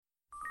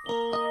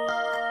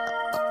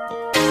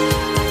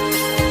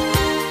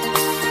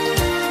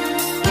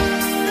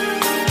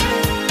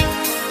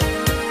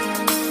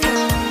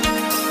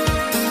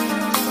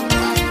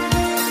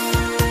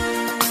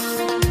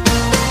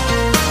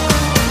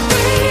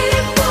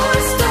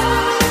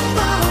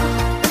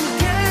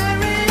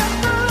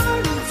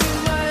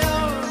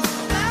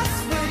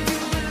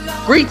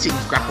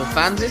Greetings, Grapple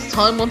fans. It's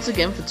time once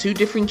again for two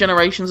differing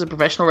generations of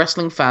professional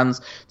wrestling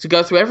fans to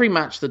go through every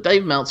match that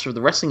Dave Meltzer of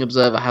the Wrestling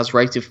Observer has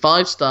rated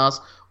 5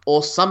 stars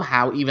or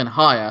somehow even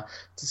higher,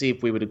 to see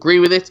if we would agree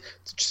with it,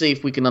 to see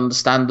if we can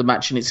understand the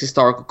match in its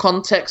historical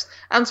context,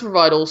 and to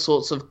provide all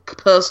sorts of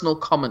personal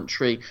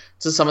commentary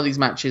to some of these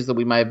matches that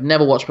we may have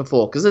never watched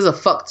before, because there's a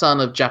fuck ton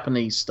of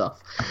Japanese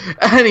stuff.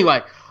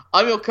 Anyway,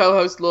 I'm your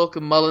co-host,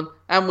 Lorcan Mullen,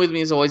 and with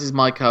me as always is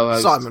my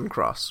co-host, Simon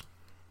Cross.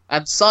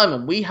 And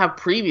Simon, we have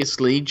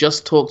previously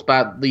just talked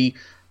about the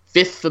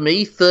 5th for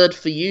me, 3rd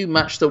for you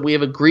match that we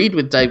have agreed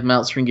with Dave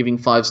Meltzer in giving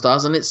 5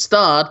 stars, and it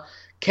starred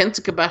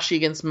Kenta Kobashi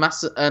against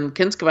Kenta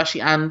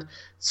Kobashi and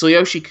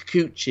Tsuyoshi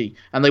Kikuchi,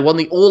 and they won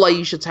the All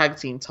Asia Tag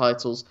Team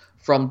titles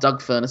from Doug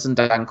Furnas and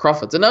Dan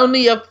Crawford. And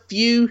only a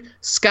few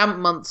scant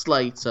months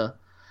later,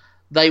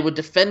 they were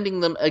defending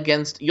them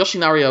against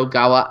Yoshinari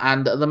Ogawa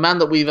and the man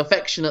that we've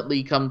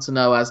affectionately come to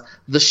know as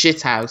the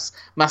Shithouse,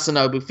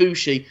 Masanobu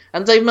Fushi.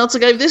 And Dave Meltzer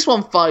gave this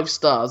one 5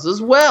 stars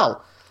as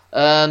well.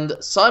 And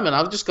Simon,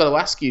 I've just got to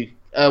ask you,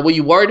 were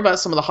you worried about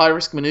some of the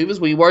high-risk maneuvers?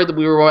 Were you worried that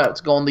we were about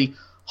to go on the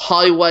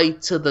highway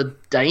to the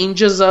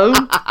danger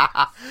zone?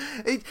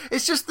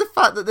 It's just the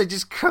fact that they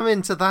just come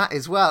into that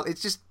as well.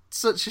 It's just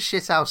such a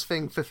shithouse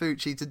thing for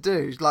Fucci to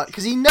do. Like,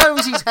 because he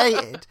knows he's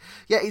hated,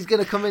 yet he's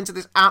going to come into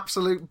this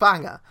absolute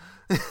banger.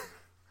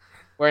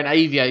 Wearing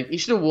aviator. He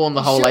should have worn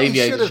the whole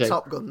aviator shape.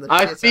 Top Gun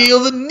I feel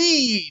the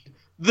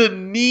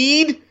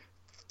need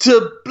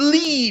to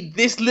bleed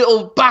this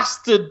little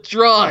bastard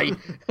dry,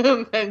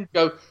 and then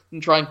go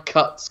and try and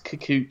cut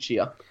Kikuchi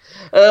up.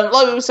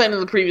 Like we were saying in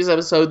the previous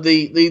episode,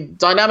 the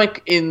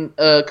dynamic in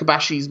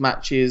Kobashi's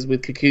matches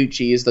with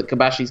Kikuchi is that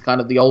Kobashi's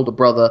kind of the older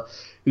brother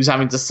who's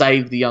having to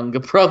save the younger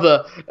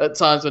brother at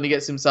times when he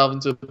gets himself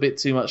into a bit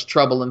too much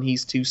trouble and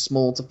he's too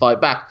small to fight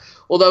back.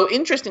 Although,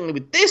 interestingly,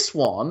 with this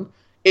one,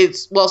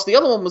 whilst the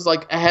other one was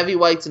like a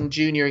heavyweight and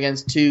junior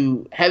against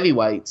 2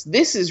 heavyweights,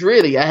 this is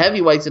really a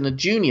heavyweight and a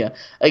junior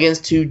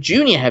against 2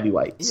 junior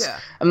heavyweights. Yeah.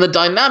 And the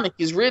dynamic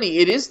is really,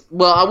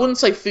 I wouldn't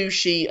say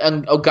Fushi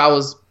and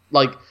Ogawa's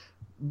like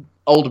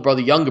older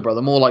brother, younger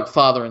brother, more like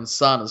father and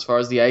son as far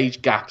as the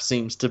age gap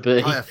seems to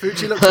be. Oh, yeah,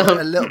 Fuji looked a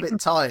little bit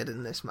tired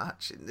in this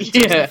match.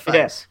 Yeah.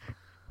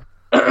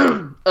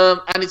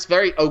 And it's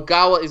very,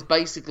 Ogawa is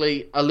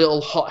basically a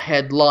little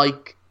hothead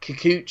like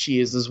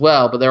Kikuchi is as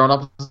well, but they're on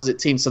opposite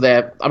teams, so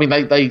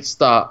they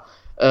start,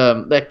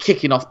 they're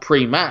kicking off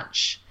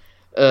pre-match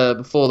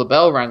before the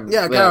bell rang.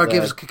 Yeah, Ogawa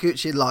gives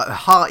Kikuchi like a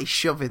hearty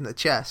shove in the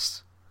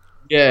chest.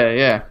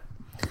 Yeah.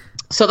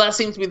 So that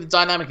seems to be the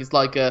dynamic. It's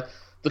like the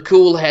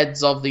cool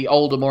heads of the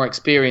older, more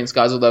experienced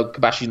guys, although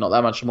Kobashi's not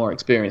that much more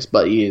experienced,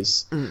 but he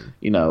is,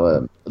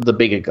 the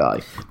bigger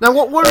guy. Now,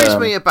 what worries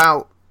me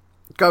about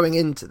going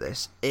into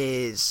this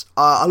is,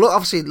 I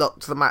obviously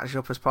looked the match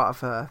up as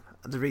part of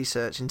the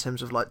research in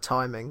terms of like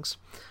timings,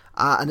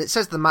 and it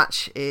says the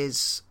match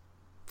is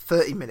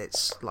 30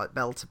 minutes, like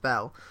bell to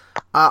bell.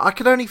 I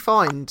could only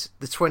find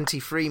the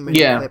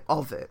 23-minute clip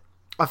of it.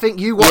 I think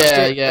you watched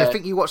it. Yeah. I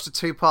think you watched a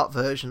 2-part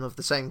version of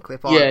the same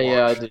clip.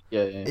 I did.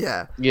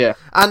 Yeah.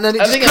 And then it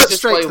just cuts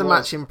straight to the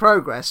match in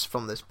progress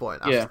from this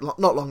point.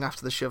 Not long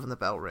after the shove and the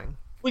bell ring.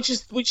 Which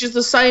is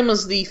the same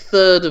as the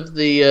 3rd of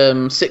the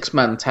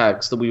 6-man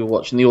tags that we were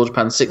watching, the All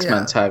Japan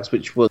 6-man tags,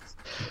 which was,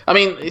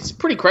 it's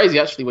pretty crazy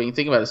actually when you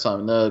think about it,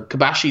 Simon.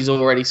 Kobashi's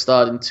already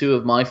starred in 2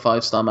 of my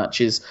 5-star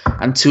matches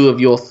and 2 of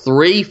your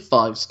 3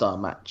 5-star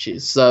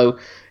matches. So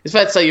it's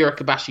fair to say you're a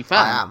Kobashi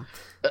fan.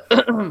 I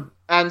am.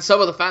 And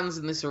so are the fans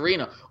in this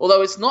arena.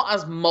 Although it's not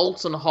as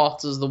molten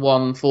hot as the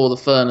one for the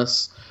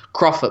Furnas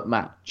Crawford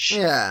match.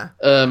 Yeah.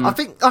 I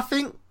think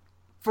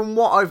from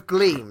what I've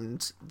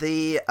gleaned,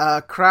 the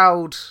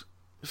crowd,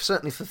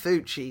 certainly for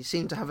Fucci,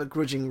 seemed to have a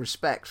grudging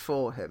respect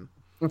for him.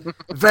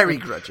 Very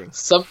grudging.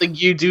 Something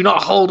you do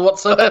not hold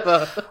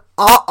whatsoever.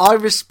 I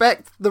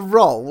respect the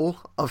role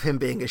of him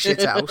being a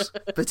shithouse,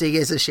 but he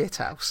is a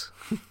shithouse.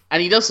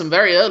 And he does some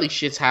very early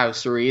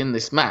shithousery in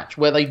this match,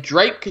 where they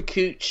drape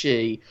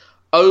Kikuchi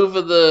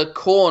over their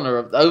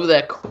corner,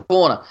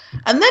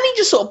 and then he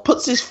just sort of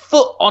puts his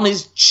foot on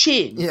his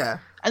chin,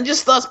 and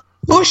just starts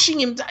pushing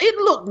him down. It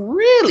looked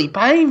really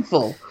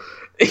painful.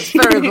 It's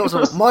very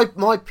uncomfortable.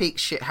 My peak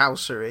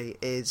shithousery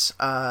is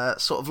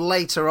sort of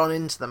later on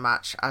into the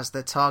match as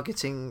they're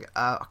targeting.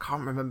 I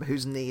can't remember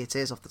whose knee it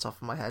is off the top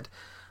of my head.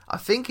 I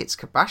think it's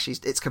Kobashi's.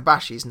 It's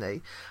Kobashi's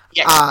knee.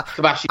 Yes,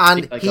 Kobashi.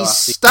 And he's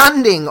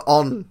standing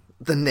on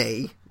the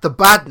knee, the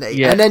bad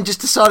knee, and then just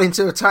deciding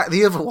to attack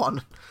the other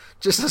one.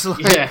 Just as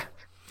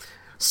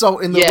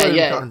salt in the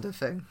wound kind of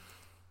thing.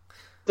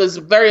 There's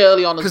very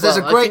early on as well. Because there's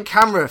a great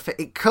camera fit.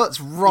 It cuts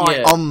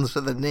right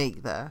onto the knee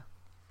there.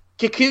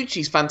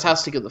 Kikuchi's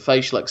fantastic at the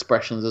facial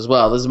expressions as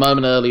well. There's a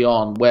moment early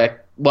on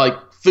where, like,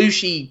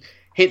 Fushi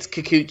hits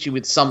Kikuchi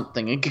with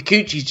something, and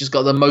Kikuchi's just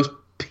got the most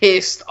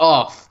pissed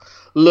off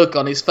look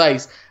on his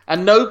face,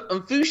 and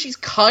Fushi's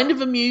kind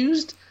of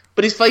amused,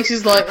 but his face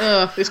is like,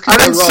 this could go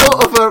wrong. And then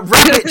sort of a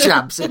rabbit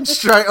jabs him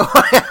straight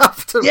away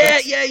after. Yeah,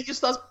 he just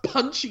starts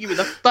punching him in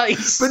the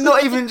face. But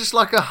not even just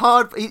like a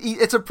hard...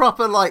 it's a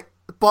proper, like,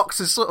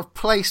 boxer's sort of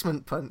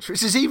placement punch,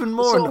 which is even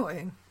more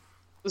annoying.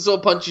 The sort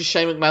of punches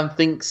Shane McMahon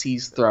thinks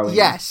he's throwing.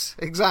 Yes,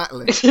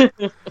 exactly.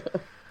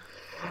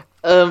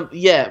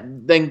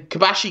 Then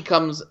Kobashi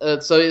comes,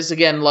 so it's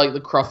again like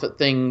the Crawford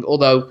thing,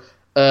 although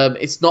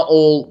it's not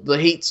all, the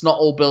heat's not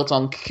all built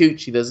on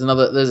Kikuchi.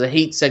 There's a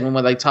heat segment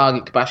where they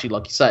target Kobashi,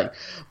 like you say.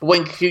 But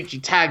when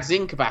Kikuchi tags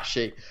in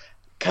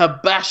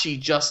Kobashi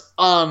just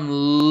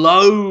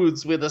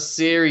unloads with a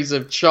series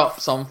of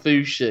chops on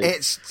Fushi.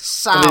 It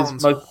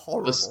sounds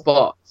horrible.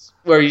 Spots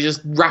where he just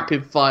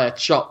rapid fire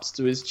chops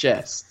to his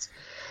chest.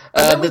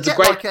 There's a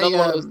great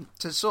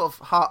to sort of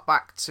hark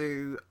back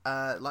to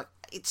like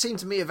it seemed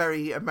to me a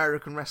very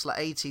American Wrestler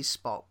 80s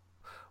spot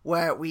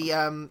where we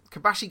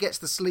Kobashi gets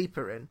the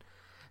sleeper in,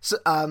 so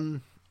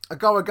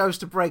Ogawa goes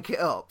to break it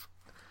up.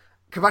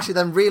 Kobashi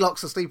then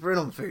relocks the sleeper in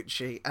on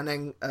Fuchi, and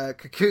then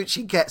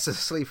Kikuchi gets a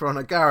sleeper on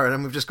Ogawa, and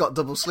then we've just got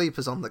double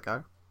sleepers on the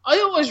go. I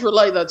always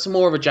relate that to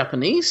more of a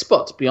Japanese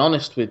spot, to be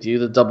honest with you,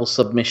 the double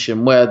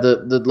submission, where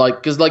the like,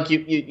 because like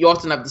you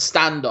often have the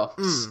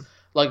standoffs.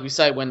 Like we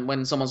say,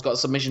 when someone's got a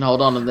submission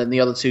hold on, and then the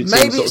other two teams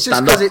maybe sort it's of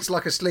just because it's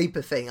like a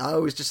sleeper thing. I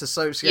always just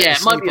associate the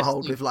sleeper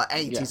hold with like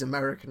 80s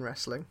American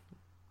wrestling.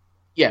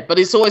 Yeah, but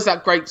it's always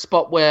that great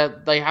spot where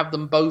they have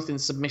them both in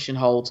submission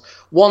holds.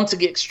 One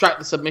to extract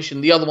the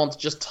submission, the other one to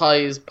just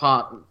tie his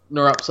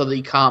partner up so that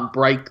he can't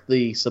break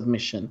the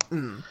submission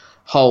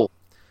hold.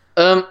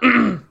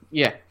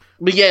 Yeah.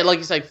 But yeah, like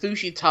you say,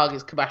 Fushi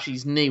targets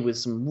Kobashi's knee with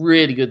some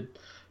really good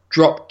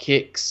drop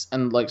kicks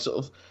and like sort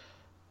of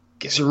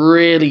gets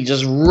really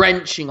just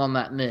wrenching on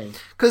that knee.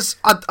 Because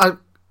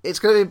it's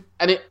going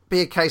to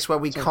be a case where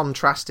we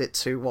contrast it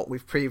to what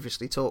we've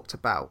previously talked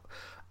about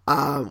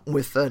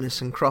with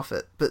Furnace and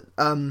Crawford. But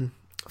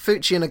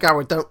Fuchi and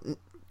Ogawa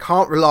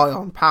can't rely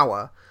on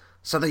power,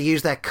 so they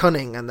use their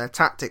cunning and their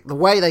tactic. The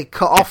way they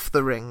cut off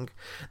the ring,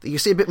 you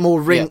see a bit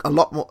more ring,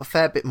 a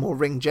fair bit more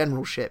ring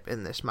generalship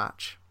in this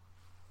match.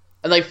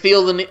 And they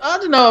feel the need. I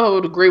don't know if I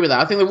would agree with that.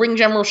 I think the ring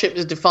generalship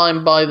is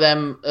defined by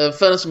them.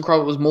 Furnace and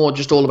Crawford was more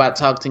just all about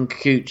targeting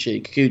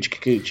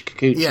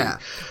Kikuchi. Yeah.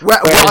 What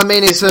I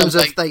mean in terms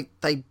of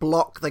they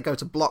block, they go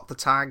to block the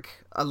tag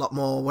a lot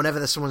more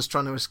whenever someone's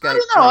trying to escape. I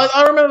don't know.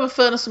 I remember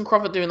Furnace and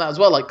Crawford doing that as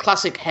well, like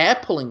classic hair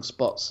pulling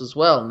spots as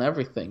well and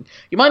everything.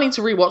 You might need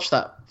to rewatch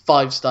that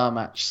 5-star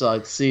match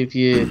side to see if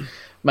you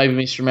maybe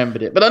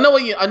misremembered it. But I know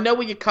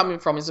where you're coming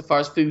from insofar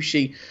as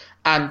Fushi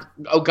and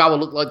Ogawa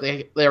look like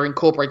they're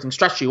incorporating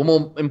strategy, or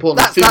more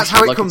importantly, that's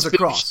how it like comes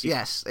across. Fushi.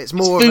 Yes, it's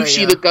more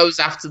Fushi that goes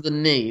after the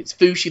knee. It's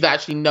Fushi that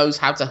actually knows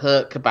how to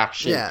hurt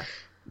Kobashi. Yeah.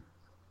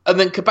 And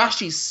then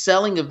Kobashi's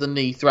selling of the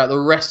knee throughout the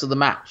rest of the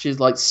match is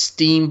like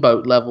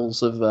steamboat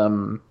levels of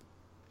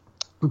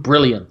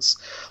brilliance.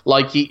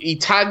 Like he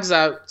tags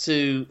out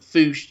to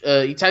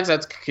he tags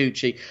out to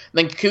Kikuchi, and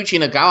then Kikuchi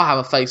and Ogawa have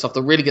a face-off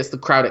that really gets the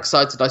crowd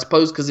excited, I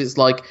suppose, because it's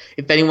like,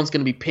 if anyone's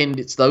going to be pinned,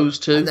 it's those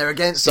two. And they're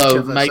against each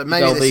other, so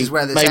maybe this is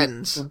where this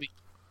ends.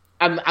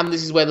 And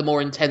this is where the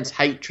more intense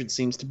hatred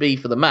seems to be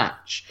for the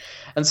match.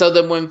 And so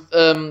then when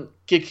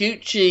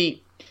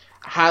Kikuchi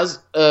has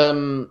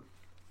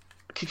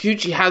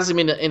him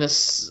in a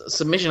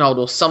submission hold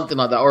or something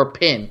like that, or a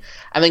pin,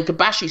 and then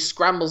Kobashi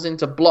scrambles in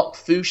to block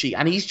Fushi,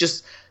 and he's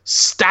just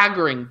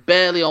staggering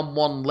barely on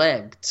one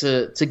leg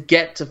to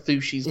get to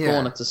Fushi's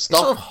corner to stop.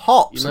 He sort of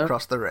hops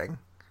across the ring.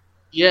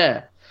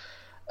 Yeah,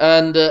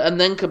 and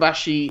then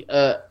Kobashi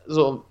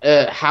sort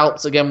of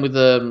helps again with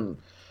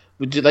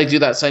they do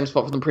that same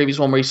spot from the previous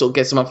one where he sort of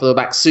gets him up for the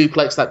back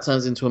suplex that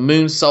turns into a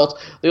moonsault.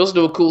 They also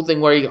do a cool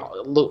thing where he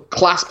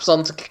clasps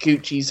onto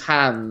Kikuchi's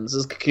hands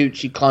as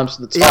Kikuchi climbs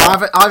to the top. Yeah,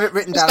 I have it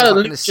written down as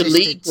like an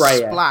assisted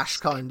splash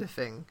kind of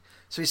thing.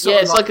 So he's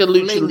sort of like a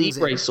Lucha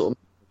Libre sort of.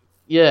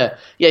 Yeah,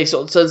 he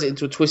sort of turns it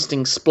into a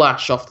twisting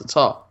splash off the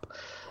top.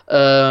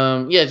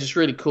 Just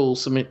really cool.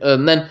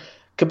 And then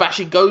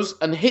Kobashi goes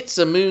and hits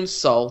a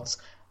moonsault,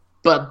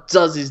 but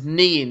does his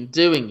knee in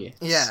doing it.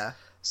 Yeah.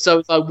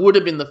 So I would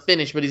have been the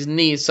finish, but his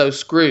knee is so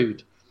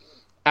screwed.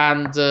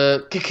 And I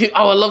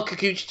love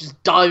Kikuchi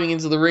just diving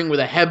into the ring with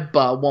a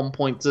headbutt at one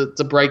point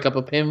to break up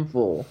a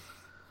pinfall.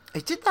 He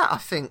did that, I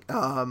think,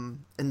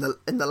 in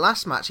the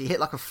last match. He hit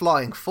like a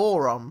flying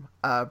forearm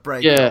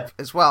break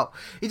as well.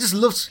 He just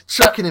loves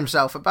chucking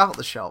himself about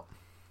the shop.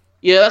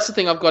 Yeah, that's the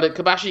thing. I've got it.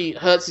 Kobashi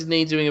hurts his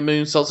knee doing a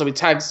moonsault, so he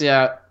tags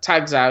out,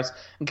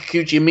 and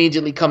Kikuchi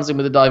immediately comes in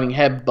with a diving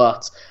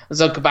headbutt. And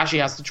so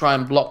Kobashi has to try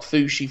and block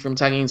Fushi from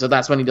tagging in, so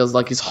that's when he does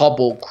like his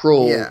hobble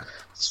crawl to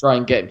try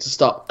and get him to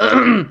stop.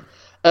 And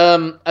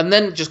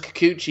then just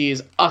Kikuchi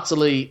is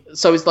utterly...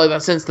 So it's like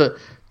that sense that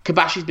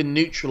Kobashi's been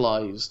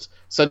neutralized,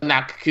 so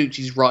now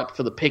Kikuchi's ripe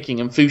for the picking,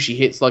 and Fushi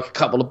hits like a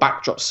couple of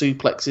backdrop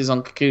suplexes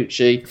on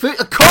Kikuchi.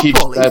 A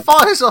couple? He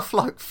fires off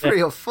like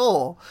 3 or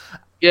 4.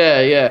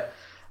 Yeah.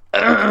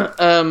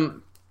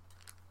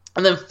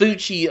 And then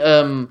Fuchi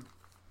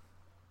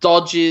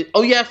dodges.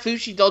 Oh yeah,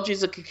 Fuchi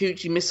dodges a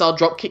Kikuchi missile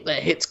dropkick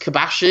that hits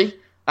Kobashi.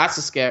 That's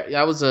a scary.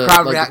 That was a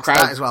crowd reacts to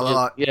that as well.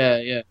 Like,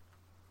 yeah.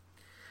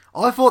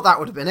 I thought that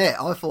would have been it.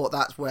 I thought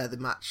that's where the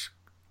match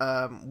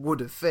would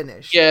have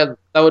finished. Yeah,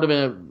 that would have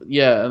been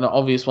an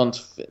obvious one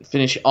to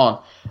finish it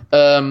on.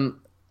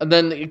 And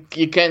then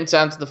you're getting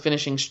down to the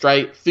finishing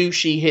straight.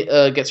 Fuchi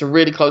gets a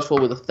really close fall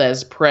with a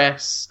Thez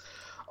press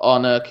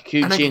on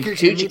Kikuchi. And then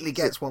Kikuchi immediately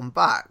gets one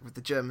back with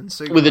the German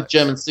suplex. With a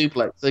German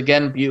suplex.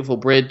 Again, beautiful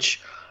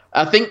bridge.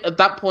 I think at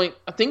that point,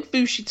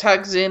 Fuchi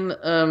tags in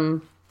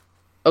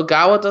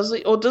Ogawa, does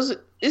it? Or does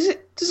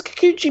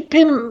Kikuchi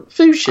pin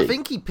Fuchi? I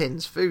think he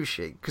pins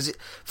Fuchi. Because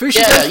Fuchi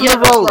goes for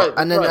the roll, right,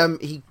 and then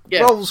he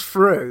rolls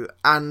through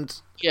and...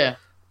 Yeah.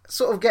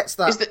 Sort of gets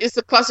that. It's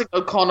the classic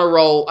O'Connor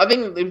roll. I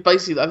think we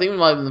might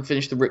have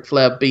finished the Ric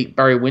Flair beat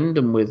Barry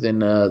Windham with in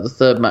the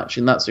third match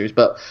in that series,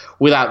 but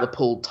without the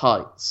pulled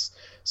tights.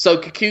 So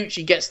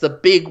Kikuchi gets the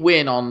big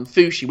win on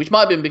Fuchi, which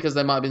might have been because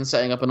they might have been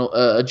setting up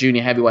a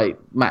junior heavyweight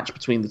match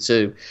between the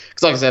two.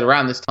 Because like I said,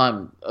 around this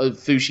time,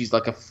 Fushi's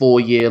like a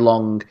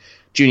 4-year-long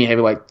junior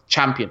heavyweight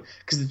champion.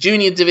 Because the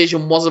junior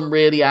division wasn't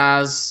really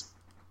as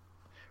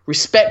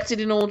respected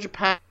in all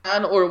Japan,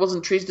 or it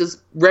wasn't treated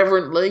as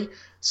reverently.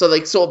 So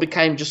they sort of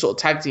became just sort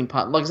of tag team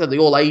partners. Like I said, the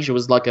All Asia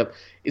was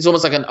it's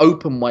almost like an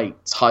open weight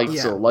title.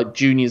 Yeah. Like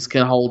juniors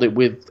can hold it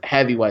with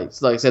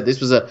heavyweights. Like I said,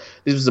 this was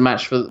a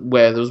match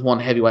where there was 1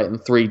 heavyweight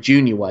and 3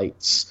 junior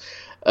weights.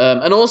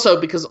 And also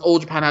because All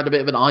Japan had a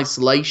bit of an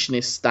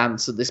isolationist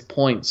stance at this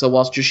point. So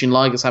whilst Jushin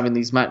Liger's having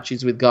these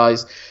matches with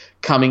guys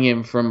coming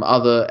in from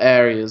other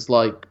areas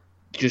like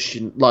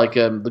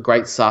the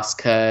Great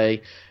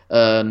Sasuke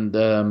and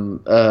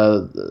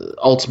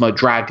Ultimo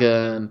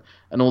Dragon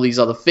and all these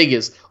other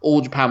figures,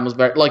 All Japan was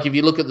very... Like, if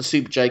you look at the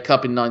Super J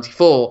Cup in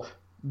 94,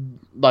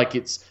 like,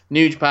 it's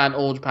New Japan,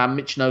 All Japan,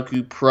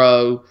 Michinoku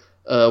Pro,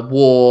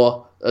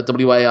 War,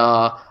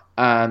 WAR,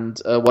 and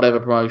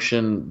whatever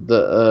promotion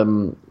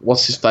that...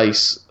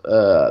 what's-his-face?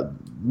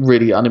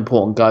 Really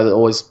unimportant guy that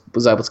always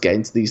was able to get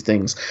into these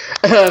things.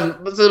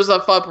 But there was,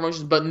 5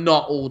 promotions, but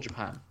not All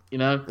Japan, you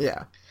know?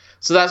 Yeah.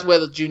 So that's where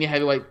the junior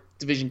heavyweight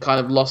division kind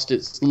of lost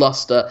its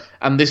luster,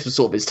 and this was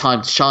sort of its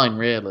time to shine,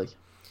 really.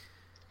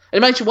 It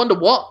makes you wonder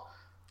what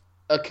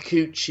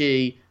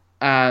Kikuchi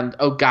and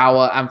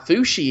Ogawa and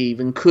Fuchi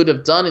even could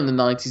have done in the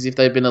 90s if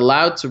they'd been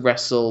allowed to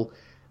wrestle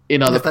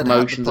in other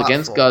promotions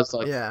against guys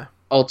like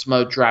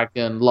Ultimo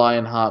Dragon,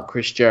 Lionheart,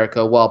 Chris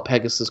Jericho, Wild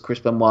Pegasus, Chris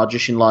Benoit,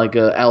 Jushin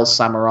Liger, El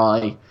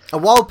Samurai. A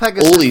Wild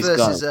Pegasus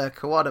versus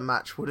Kawada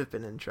match would have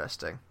been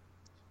interesting.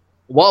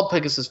 Wild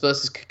Pegasus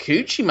versus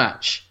Kikuchi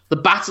match. The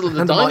Battle of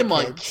the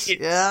Dynamite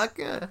Kids.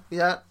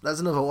 Yeah, there's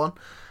another one.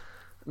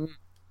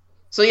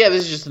 So yeah,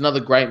 this is just another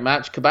great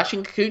match. Kobashi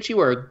and Kikuchi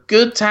were a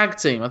good tag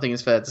team, I think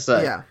it's fair to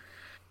say. Yeah.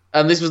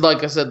 And this was,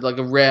 like I said, like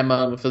a rare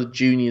moment for the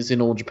juniors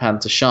in All Japan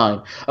to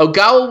shine.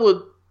 Ogawa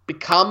would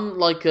become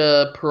like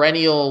a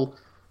perennial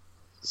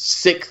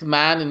 6th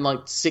man in like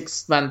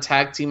 6-man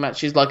tag team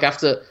matches. Like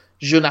after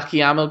Jun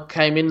Akiyama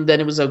came in, then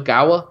it was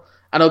Ogawa.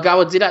 And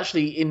Ogawa did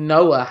actually, in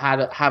Noah,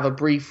 have a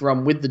brief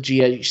run with the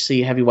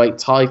GHC heavyweight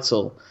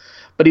title.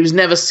 But he was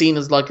never seen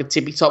as like a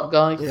tippy-top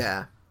guy.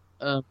 Yeah.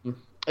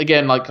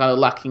 Again, like kind of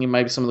lacking in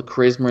maybe some of the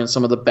charisma and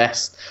some of the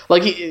best.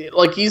 Like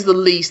he's the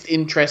least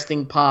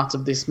interesting part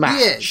of this match.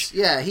 He is,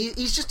 yeah.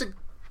 He's just a...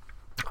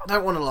 I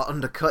don't want to like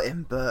undercut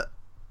him, but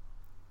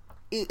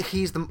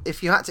he's the...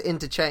 If you had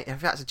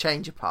to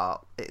change a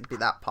part, it'd be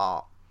that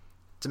part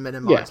to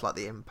minimise like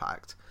the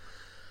impact.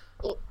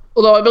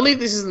 Although I believe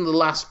this isn't the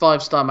last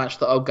 5-star match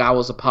that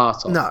Ogawa's a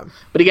part of. No.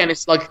 But again,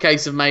 it's like a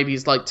case of maybe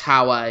it's like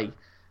Taue.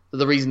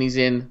 The reason he's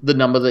in the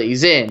number that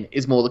he's in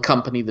is more the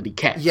company that he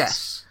kept.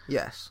 Yes.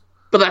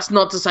 But that's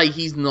not to say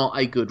he's not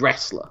a good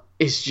wrestler.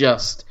 It's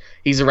just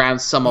he's around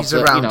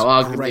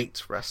arguably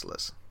great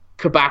wrestlers.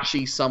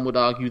 Kobashi, some would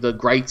argue, the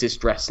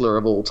greatest wrestler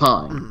of all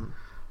time.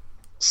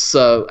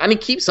 So, and he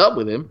keeps up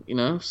with him, you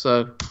know.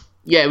 So,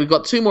 yeah, we've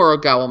got 2 more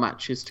Ogawa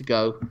matches to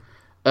go.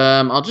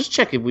 I'll just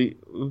check if we've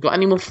got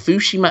any more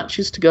Fuchi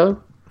matches to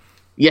go.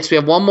 Yes, we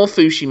have 1 more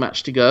Fuchi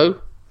match to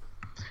go.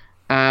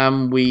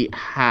 We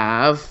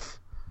have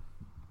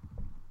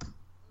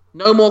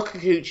no more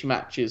Kikuchi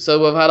matches.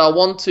 So we've had our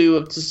 1-2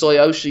 of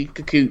Tsuyoshi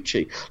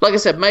Kikuchi. Like I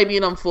said, maybe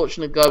an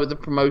unfortunate guy with the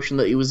promotion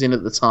that he was in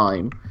at the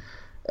time.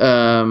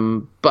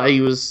 But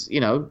he was,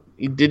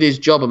 he did his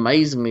job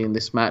amazingly in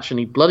this match, and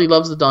he bloody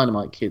loves the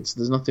Dynamite Kids.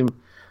 There's nothing,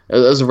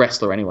 as a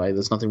wrestler anyway,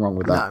 there's nothing wrong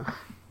with that.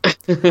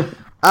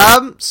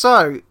 No.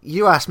 So,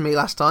 you asked me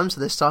last time, so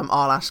this time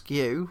I'll ask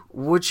you.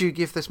 Would you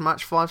give this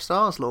match 5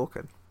 stars,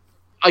 Lorcan?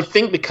 I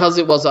think because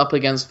it was up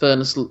against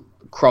Furnace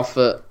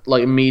Crawford,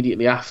 like,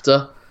 immediately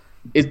after,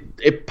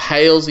 it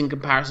pales in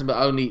comparison, but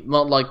only,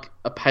 not like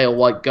a pale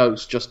white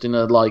ghost, just in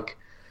the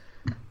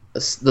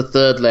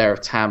 3rd layer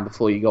of tan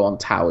before you go on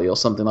Taui or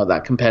something like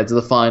that, compared to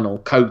the final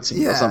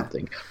coating or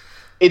something.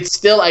 It's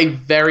still a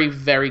very,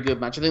 very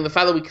good match. I think the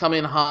fact that we come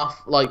in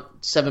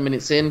 7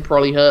 minutes in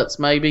probably hurts,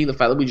 maybe. The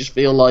fact that we just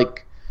feel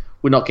like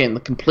we're not getting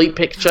the complete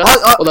picture.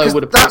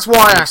 That's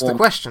why I asked the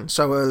question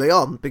so early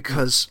on,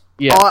 because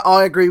Yeah.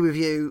 I agree with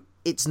you.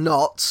 It's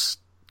not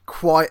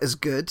quite as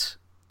good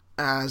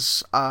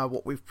as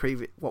what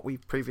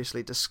we've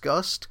previously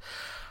discussed,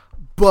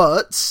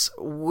 but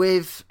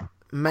with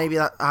maybe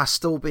that are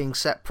still being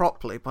set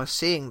properly by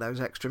seeing those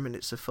extra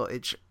minutes of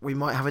footage, we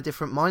might have a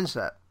different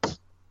mindset.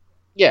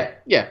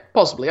 Yeah,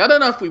 possibly. I don't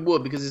know if we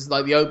would, because it's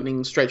like the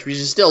opening stretch, which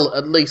is still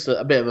at least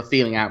a bit of a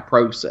feeling out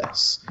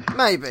process.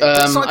 Maybe.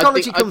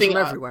 Psychology comes from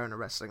everywhere in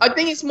wrestling. I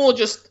think it's more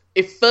just,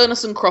 if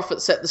Furnas and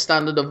Crawford set the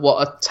standard of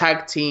what a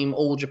tag team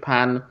All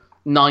Japan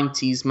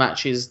 90s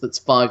matches that's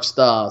 5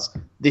 stars,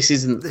 this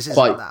isn't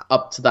quite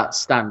up to that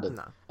standard.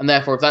 No. And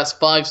therefore, if that's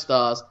 5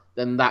 stars,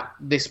 then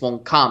this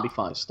one can't be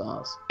 5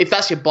 stars. If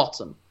that's your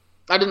bottom.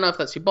 I don't know if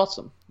that's your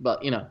bottom,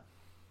 but,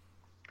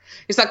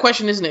 it's that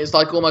question, isn't it? It's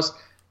like almost...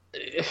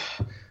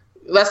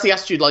 That's the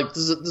attitude. Like,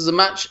 does a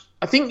match?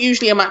 I think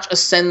usually a match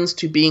ascends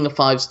to being a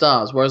 5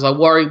 stars, whereas I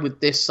worry with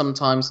this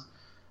sometimes.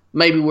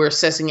 Maybe we're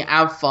assessing it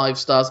at 5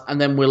 stars, and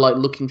then we're like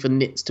looking for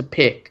nits to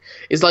pick.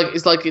 It's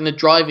like in a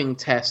driving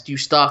test, you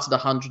start at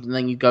 100 and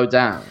then you go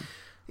down.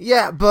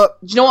 Yeah, but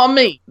do you know what I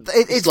mean?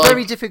 It's like,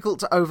 very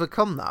difficult to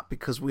overcome that,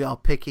 because we are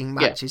picking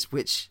matches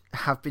which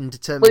have been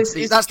determined.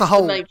 Well, that's the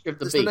whole nature of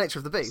the beast. The nature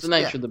of the beast. It's the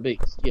nature of the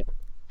beast. Yeah.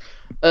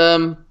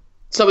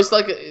 So it's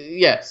like,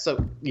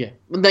 and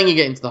then you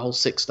get into the whole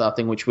 6-star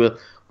thing, which we'll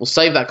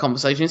save that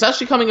conversation. It's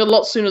actually coming a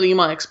lot sooner than you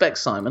might expect,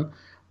 Simon,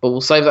 but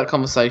we'll save that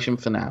conversation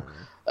for now.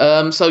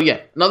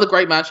 Another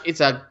great match. It's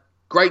a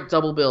great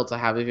double bill to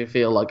have if you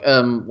feel like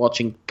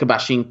watching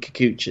Kobashi and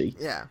Kikuchi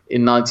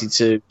in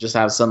 92 just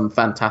have some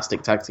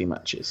fantastic tag team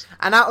matches.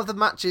 And out of the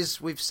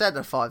matches we've said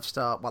are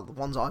 5-star, well, the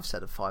ones I've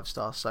said are 5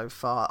 stars so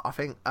far, I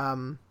think...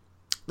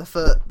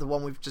 The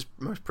one we've just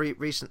most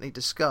recently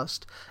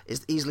discussed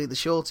is easily the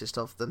shortest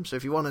of them. So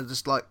if you want to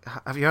just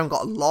if you haven't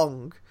got a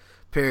long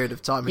period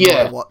of time and you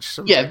want to watch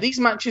something. Yeah, these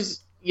matches,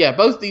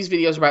 both these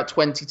videos are about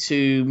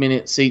 22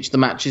 minutes each. The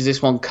matches,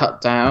 this one cut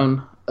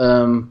down.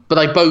 But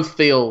they both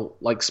feel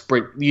like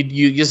sprint.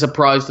 You're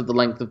surprised at the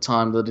length of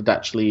time that it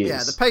actually is.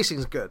 Yeah, the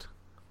pacing's good.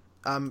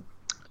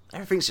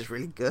 Everything's just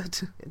really good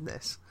in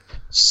this.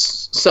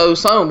 So,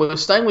 Simon, we're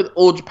staying with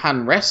All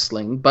Japan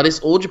Wrestling, but it's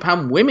All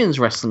Japan Women's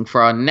Wrestling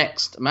for our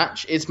next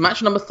match. It's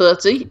match number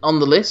 30 on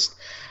the list,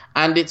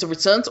 and it's a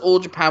return to All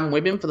Japan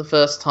Women for the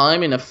first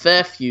time in a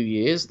fair few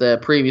years. Their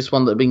previous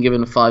one that had been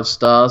given 5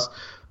 stars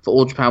for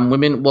All Japan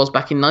Women was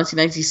back in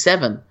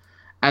 1987,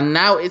 and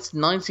now it's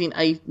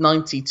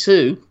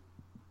 1992,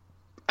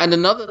 and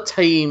another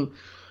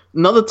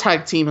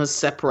tag team has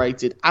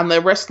separated, and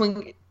they're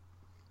wrestling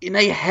in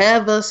a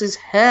hair versus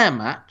hair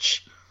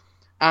match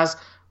as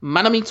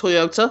Manami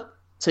Toyota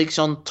takes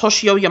on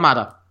Toshio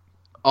Yamada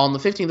on the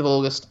 15th of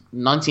August,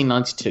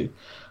 1992.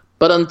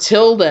 But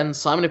until then,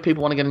 Simon, if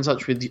people want to get in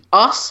touch with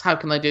us, how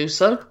can they do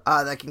so?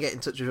 They can get in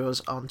touch with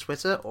us on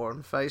Twitter or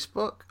on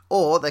Facebook,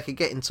 or they can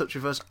get in touch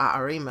with us at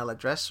our email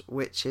address,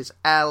 which is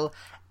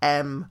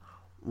LMTYS.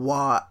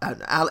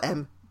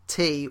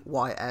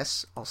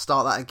 I'll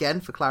start that again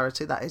for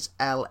clarity. That is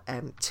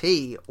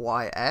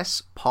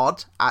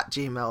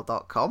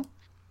LMTYSpod@gmail.com.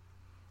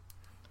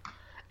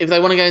 If they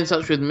want to get in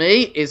touch with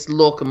me, it's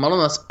Lorcan Mullen.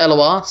 That's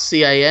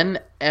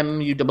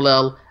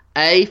LORCANMULLA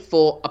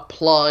for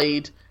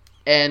applied,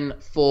 N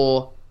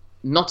for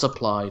not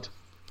applied.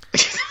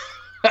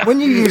 When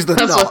you use the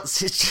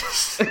knots, it's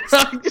just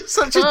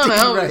such a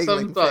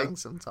derailing thing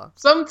sometimes.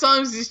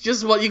 Sometimes it's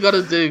just what you got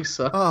to do,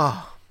 so.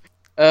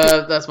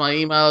 That's my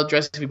email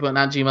address. If you put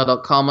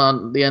 @gmail.com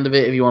on the end of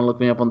it, if you want to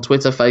look me up on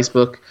Twitter,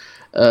 Facebook,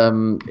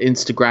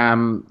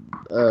 Instagram,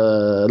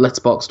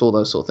 Letterboxd, all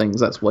those sort of things,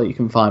 that's where you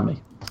can find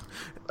me.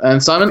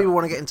 And Simon? If people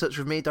want to get in touch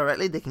with me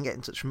directly, they can get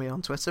in touch with me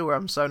on Twitter, where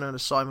I'm so known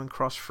as Simon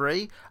Cross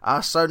Free.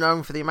 So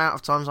known for the amount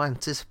of times I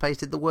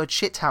anticipated the word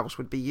shithouse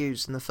would be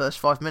used in the first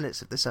 5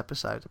 minutes of this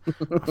episode. I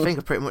think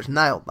I pretty much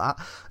nailed that.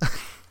 I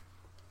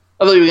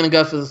thought you were going to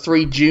go for the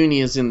 3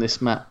 juniors in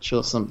this match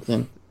or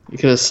something. You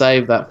could have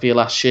saved that for your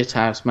last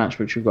shithouse match,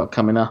 which we've got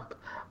coming up.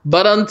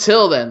 But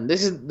until then,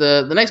 this is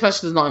the next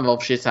match does not involve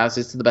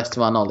shithouses, to the best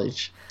of our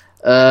knowledge.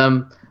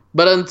 But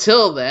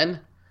until then,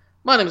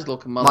 my name is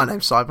Lorcan Mullen. My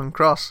name's Simon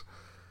Cross.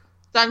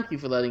 Thank you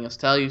for letting us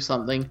tell you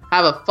something.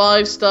 Have a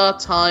 5-star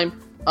time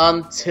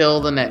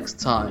until the next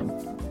time.